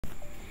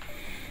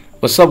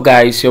What's up,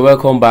 guys? You're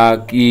welcome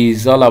back.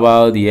 It's all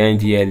about the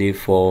NDLA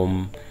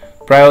form.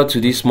 Prior to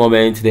this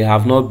moment, there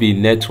have not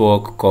been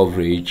network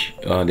coverage.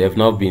 There have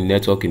not been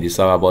network in the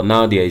server, but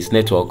now there is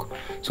network.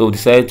 So we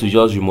decided to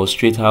just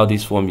demonstrate how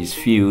this form is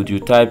filled. You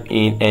type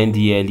in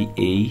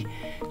NDLEA,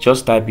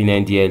 just type in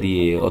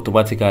NDLEA,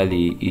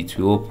 automatically it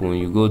will open.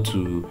 You go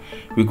to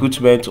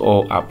recruitment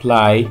or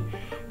apply.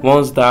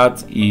 Once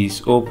that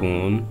is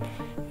open,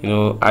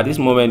 at this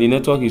moment the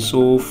network is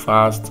so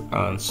fast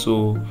and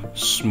so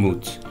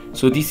smooth.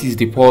 So this is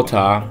the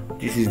portal.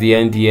 This is the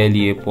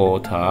NDLEA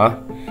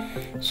portal.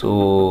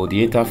 So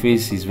the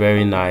interface is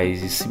very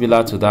nice. It's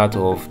similar to that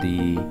of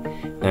the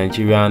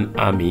Nigerian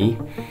Army.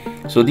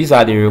 So these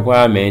are the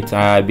requirements.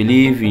 I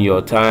believe in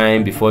your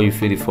time before you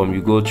fill the form,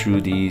 you go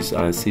through this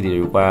and see the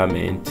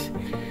requirement.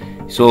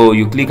 So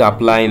you click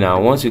apply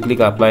now. Once you click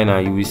apply now,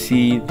 you will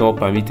see not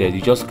permitted.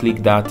 You just click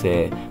that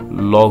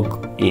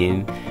log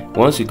in.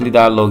 Once you click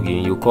that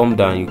login, you come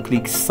down, you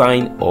click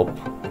sign up.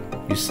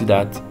 You see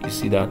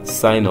that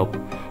sign up.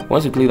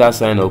 Once you click that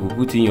sign up, you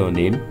put in your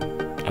name.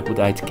 I put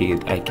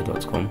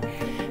ik.com.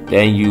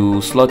 Then you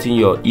slot in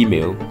your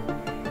email.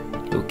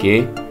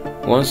 Okay,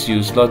 once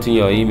you slot in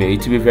your email,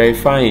 it will be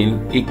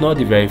verifying. Ignore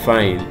the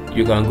verifying.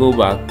 You can go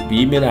back. The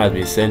email has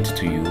been sent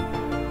to you,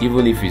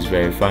 even if it's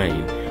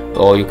verifying,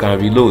 or you can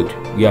reload.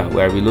 Yeah,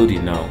 we are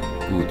reloading now.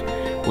 Good.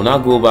 We'll now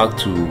go back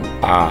to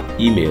our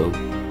email.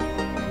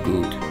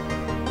 Good.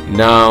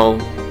 Now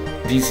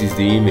this is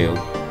the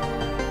email.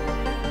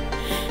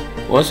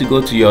 Once you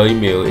go to your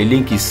email, a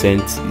link is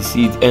sent. You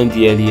see it,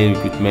 NDLEA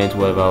Recruitment,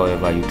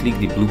 whatever. You click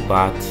the blue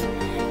part.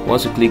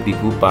 Once you click the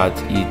blue part,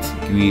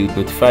 it will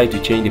notify you to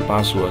change the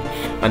password,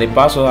 and the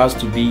password has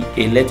to be,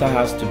 a letter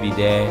has to be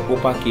there,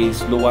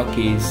 uppercase,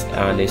 lowercase,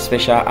 and a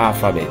special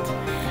alphabet.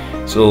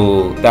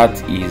 So that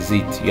is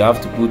it. You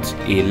have to put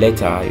a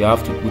letter, you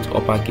have to put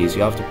uppercase,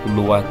 you have to put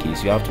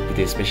lowercase, you have to put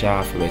a special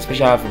alphabet.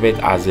 Special alphabet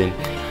as in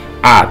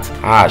 @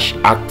 hash,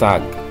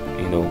 #tag,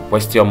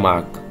 question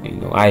mark,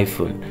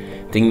 hyphen,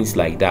 things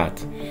like that.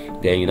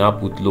 Then you now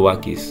put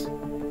lowercase,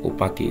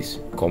 uppercase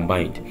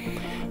combined.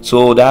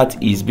 So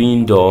that is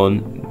being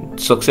done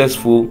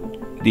successful.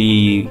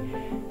 The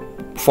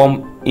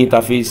form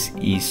interface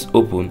is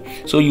open.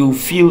 So you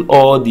fill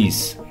all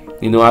this.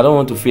 I don't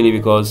want to fill it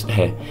because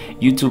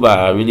YouTube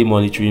are really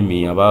monitoring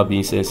me about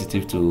being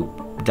sensitive to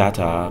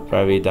data,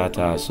 private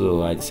data.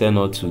 So I decided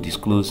not to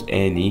disclose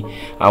any.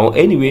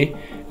 Anyway,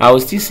 I will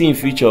still see in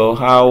future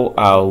how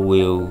I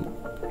will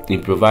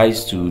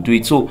improvise to do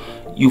it. So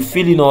you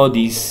fill in all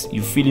this,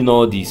 you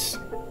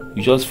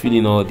just fill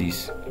in all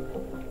this.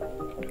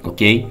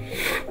 Okay,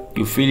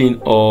 you fill in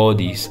all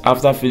this.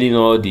 After filling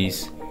all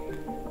this,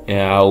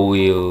 I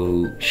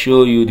will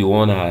show you the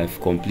one I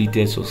have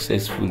completed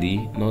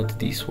successfully. Not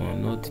this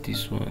one.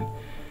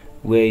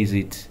 Where is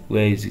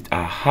it?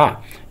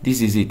 Aha,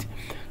 this is it.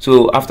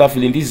 So after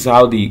filling, this is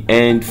how the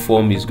end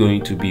form is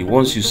going to be.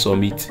 Once you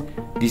submit,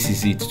 this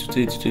is it.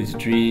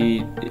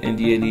 2023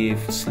 NDLEA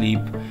slip.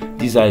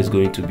 This is how it's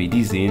going to be.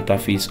 This is the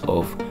interface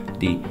of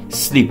the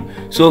slip.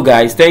 So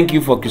guys, thank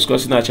you for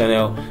discussing our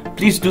channel.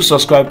 Please do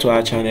subscribe to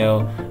our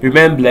channel.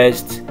 Remain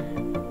blessed.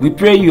 We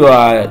pray you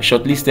are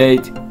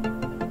shortlisted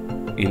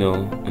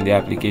in the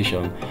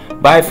application.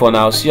 Bye for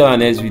now. See you on our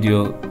next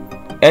video.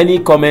 Any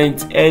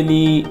comment,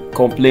 any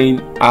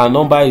complaint, our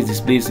number is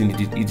displayed in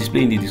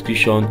the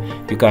description.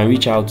 You can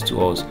reach out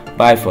to us.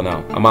 Bye for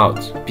now. I'm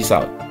out. Peace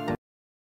out.